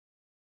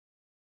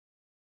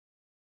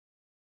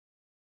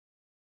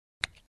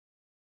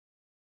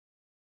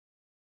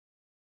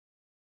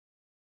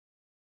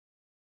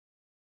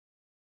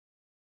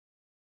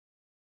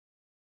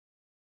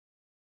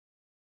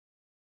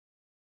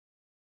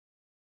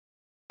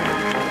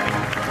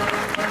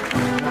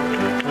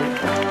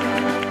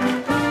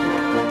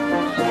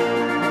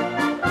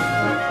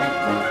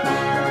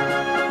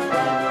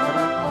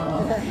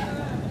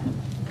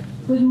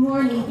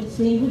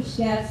distinguished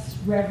guests,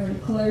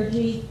 reverend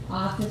clergy,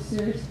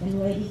 officers,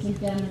 and ladies and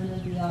gentlemen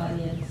of the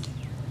audience.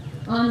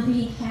 On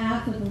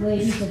behalf of the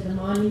ladies of the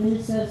Monument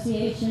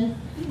Association,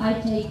 I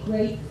take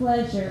great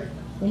pleasure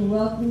in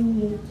welcoming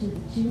you to the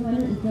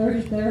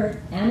 233rd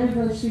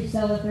anniversary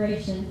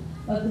celebration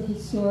of the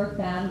historic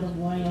Battle of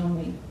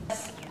Wyoming.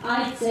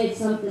 I'd say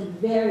something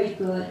very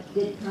good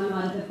did come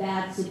out of a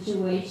bad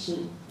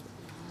situation.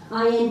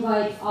 I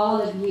invite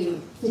all of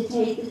you to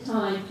take the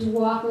time to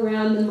walk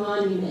around the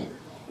monument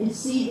and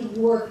see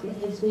the work that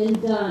has been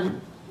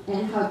done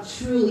and how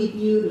truly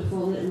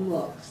beautiful it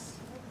looks.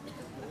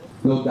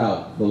 No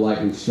doubt the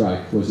lightning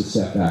strike was a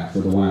setback for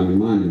the Wyoming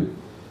Monument.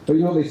 But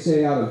you know, they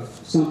say out of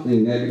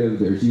something negative,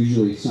 there's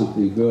usually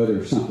something good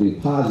or something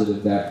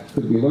positive that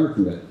could be learned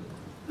from it.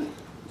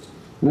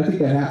 And I think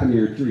that happened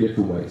here in 3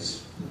 different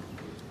ways.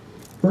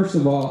 First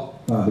of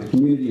all, the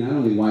community, not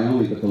only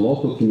Wyoming, but the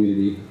local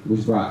community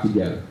was brought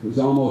together. It was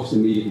almost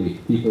immediately.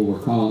 People were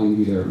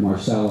calling either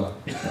Marcella,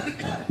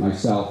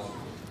 myself,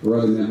 or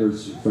other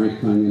members,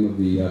 Frank Cunningham of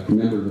the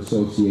Commemorative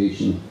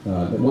Association,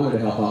 that wanted to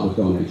help out with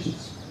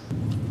donations.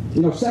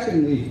 You know,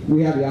 secondly,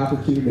 we had the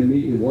opportunity to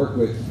meet and work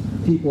with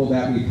people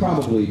that we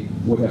probably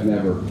would have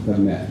never have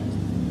met.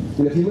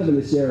 And if you live in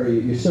this area,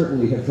 you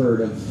certainly have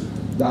heard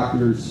of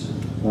Doctors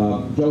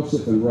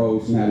Joseph and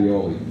Rose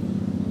Mattioli.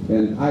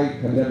 And I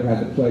have never had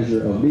the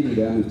pleasure of meeting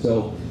them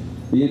until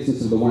the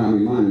instance of the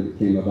Wyoming Monument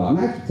came about. And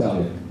I have to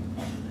tell you,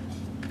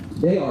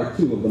 they are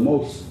 2 of the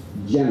most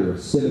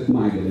generous,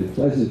 civic-minded, and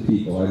pleasant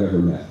people I've ever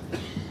met.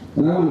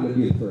 And I wanted to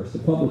be the first to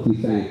publicly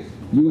thank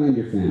you and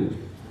your family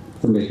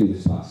for making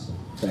this possible.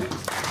 Thank you.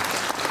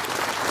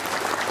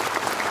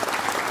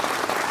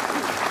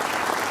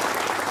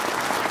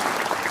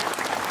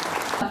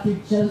 Dr.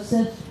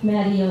 Joseph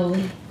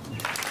Mattioli.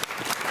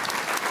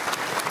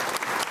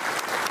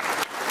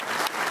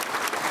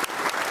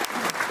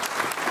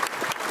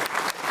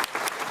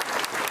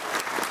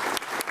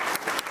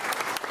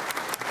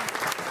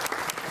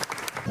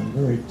 I'm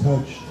very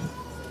touched,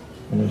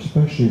 and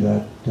especially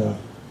that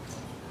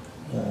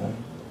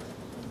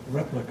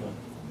replica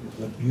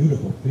is a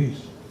beautiful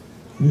piece,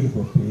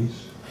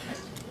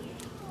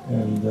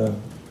 and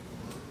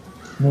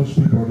most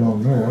people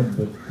don't know it,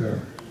 but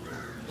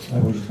I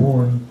was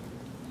born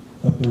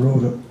up the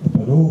road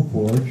up at Old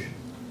Forge,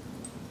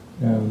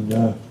 and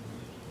I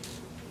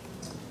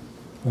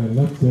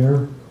left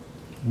there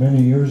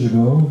many years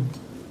ago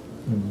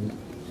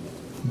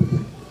with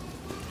the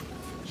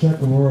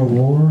Second World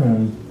War,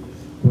 and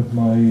with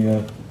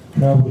my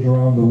travels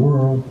around the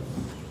world,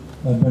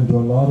 I've been to a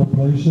lot of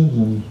places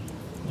and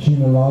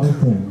seen a lot of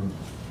things.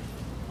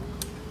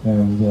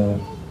 And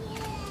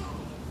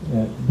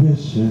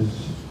this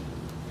is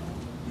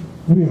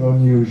real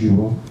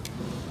unusual.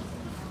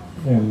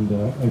 And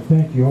I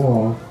thank you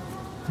all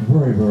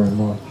very, very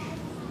much.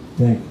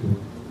 Thank you.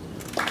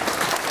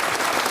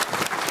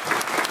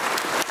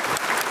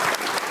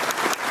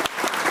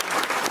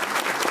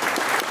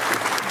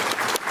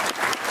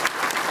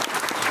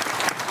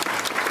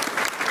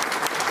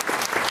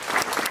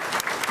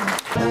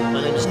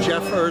 My name is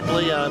Jeff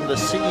Erdley. I'm the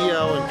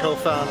CEO and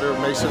co-founder of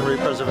Masonry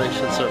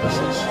Preservation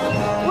Services.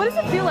 What does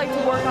it feel like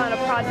to work on a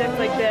project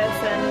like this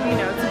and, you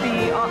know, to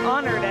be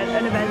honored at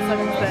an event such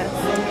as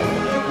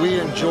this? We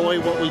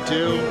enjoy what we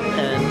do,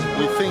 and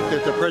we think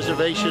that the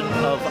preservation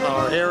of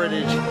our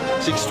heritage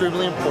is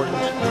extremely important.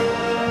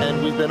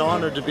 And we've been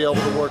honored to be able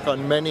to work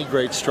on many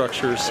great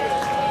structures,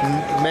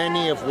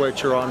 many of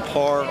which are on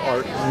par,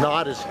 are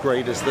not as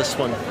great as this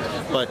one,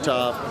 but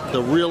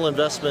the real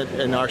investment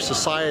in our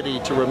society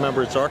to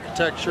remember its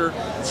architecture,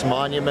 its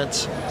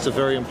monuments, is a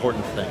very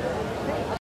important thing.